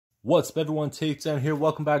What's up everyone, Takedown here.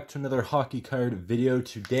 Welcome back to another hockey card video.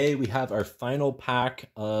 Today we have our final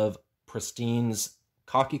pack of Prestine's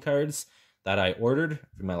hockey cards that I ordered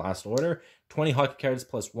for my last order. 20 hockey cards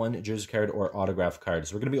plus one jersey card or autograph card.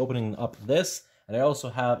 So we're going to be opening up this, and I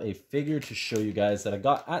also have a figure to show you guys that I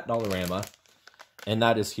got at Dollarama, and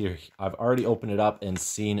that is here. I've already opened it up and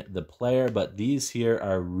seen the player, but these here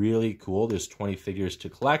are really cool. There's 20 figures to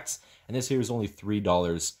collect, and this here is only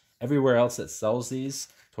 $3. Everywhere else that sells these,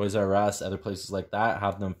 Toys R Us, other places like that,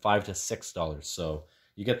 have them $5 to $6. So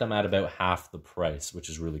you get them at about half the price, which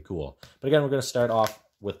is really cool. But again, we're going to start off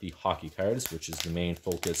with the hockey cards, which is the main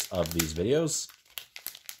focus of these videos.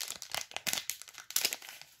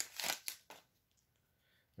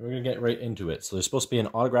 And we're going to get right into it. So there's supposed to be an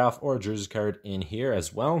autograph or a jersey card in here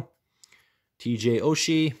as well. TJ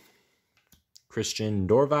Oshie, Christian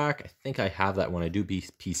Dorvac. I think I have that when I do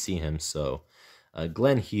PC him, so...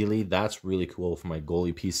 Glenn Healy, that's really cool for my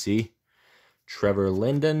goalie PC. Trevor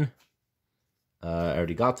Linden, I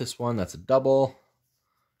already got this one, that's a double.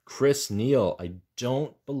 Chris Neal, I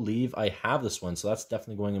don't believe I have this one, so that's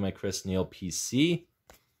definitely going in my Chris Neal PC.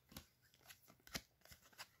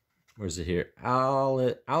 Where's it here?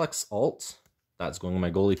 Alex Alt, that's going in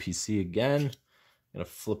my goalie PC again. I'm going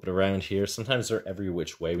to flip it around here. Sometimes they're every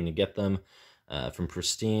which way when you get them. From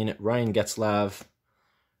Pristine, Ryan Getzlav,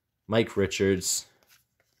 Mike Richards,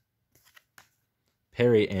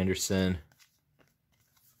 Perry Anderson,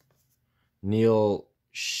 Neil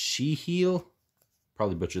Sheheel,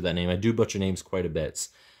 probably butchered that name. I do butcher names quite a bit.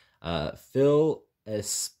 Phil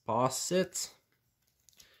Esposito.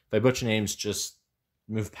 If I butcher names, just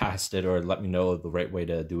move past it or let me know the right way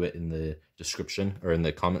to do it in the description or in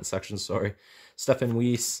the comment section, sorry. Stefan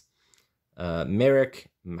Weiss,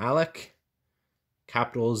 Merrick Malik,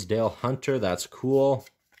 Capitals Dale Hunter, that's cool.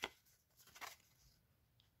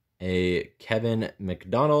 A Kevin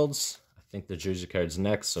McDonald's. I think the jersey card's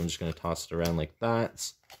next, so I'm just going to toss it around like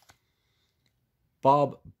that.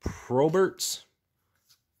 Bob Probert.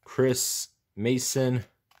 Chris Mason.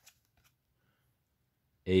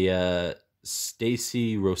 A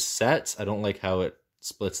Stacy Rosette. I don't like how it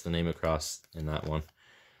splits the name across in that one.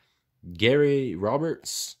 Gary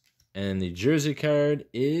Roberts. And the jersey card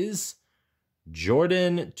is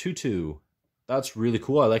Jordan Tutu. That's really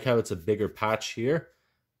cool. I like how it's a bigger patch here.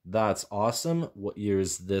 That's awesome. What year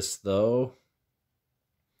is this, though?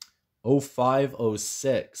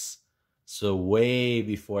 05-06. So way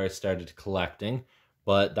before I started collecting.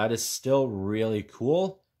 But that is still really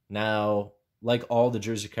cool. Now, like all the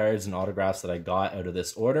jersey cards and autographs that I got out of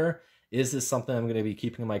this order, is this something I'm going to be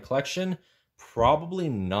keeping in my collection? Probably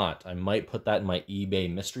not. I might put that in my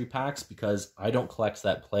eBay mystery packs because I don't collect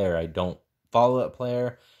that player. I don't follow that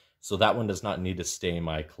player. So that one does not need to stay in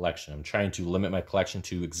my collection. I'm trying to limit my collection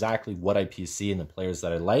to exactly what I PC and the players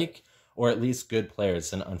that I like, or at least good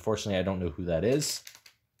players. And unfortunately, I don't know who that is.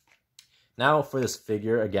 Now for this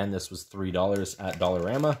figure, again, this was $3 at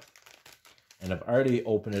Dollarama. And I've already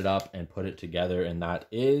opened it up and put it together, and that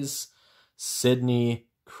is Sidney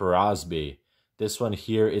Crosby. This one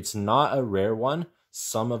here, it's not a rare one.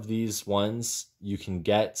 Some of these ones you can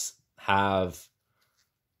get have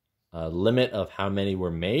a limit of how many were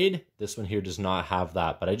made. This one here does not have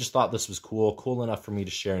that, but I just thought this was cool enough for me to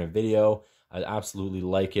share in a video. I absolutely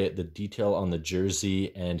like it. The detail on the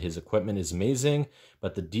jersey and his equipment is amazing,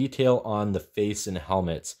 but the detail on the face and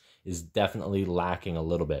helmet is definitely lacking a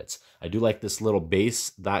little bit. I do like this little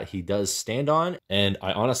base that he does stand on, and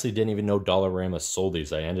I honestly didn't even know Dollarama sold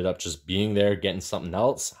these. I ended up just being there, getting something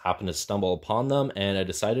else, happened to stumble upon them, and I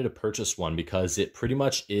decided to purchase one because it pretty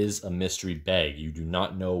much is a mystery bag. You do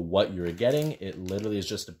not know what you're getting. It literally is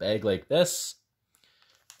just a bag like this,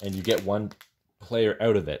 and you get one player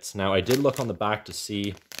out of it. Now, I did look on the back to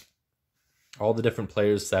see all the different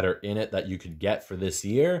players that are in it that you could get for this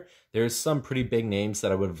year. There's some pretty big names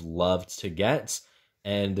that I would have loved to get,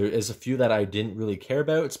 and there is a few that I didn't really care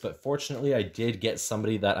about, but fortunately I did get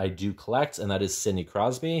somebody that I do collect, and that is Sidney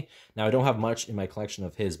Crosby. Now, I don't have much in my collection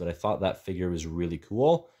of his, but I thought that figure was really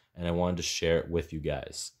cool, and I wanted to share it with you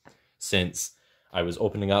guys. Since I was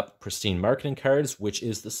opening up Pristine Marketing Cards, which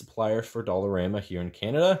is the supplier for Dollarama here in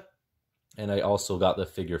Canada, and I also got the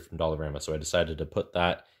figure from Dollarama, so I decided to put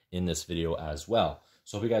that in this video as well.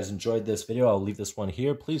 So hope you guys enjoyed this video. I'll leave this one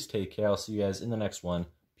here. Please take care. I'll see you guys in the next one.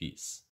 Peace.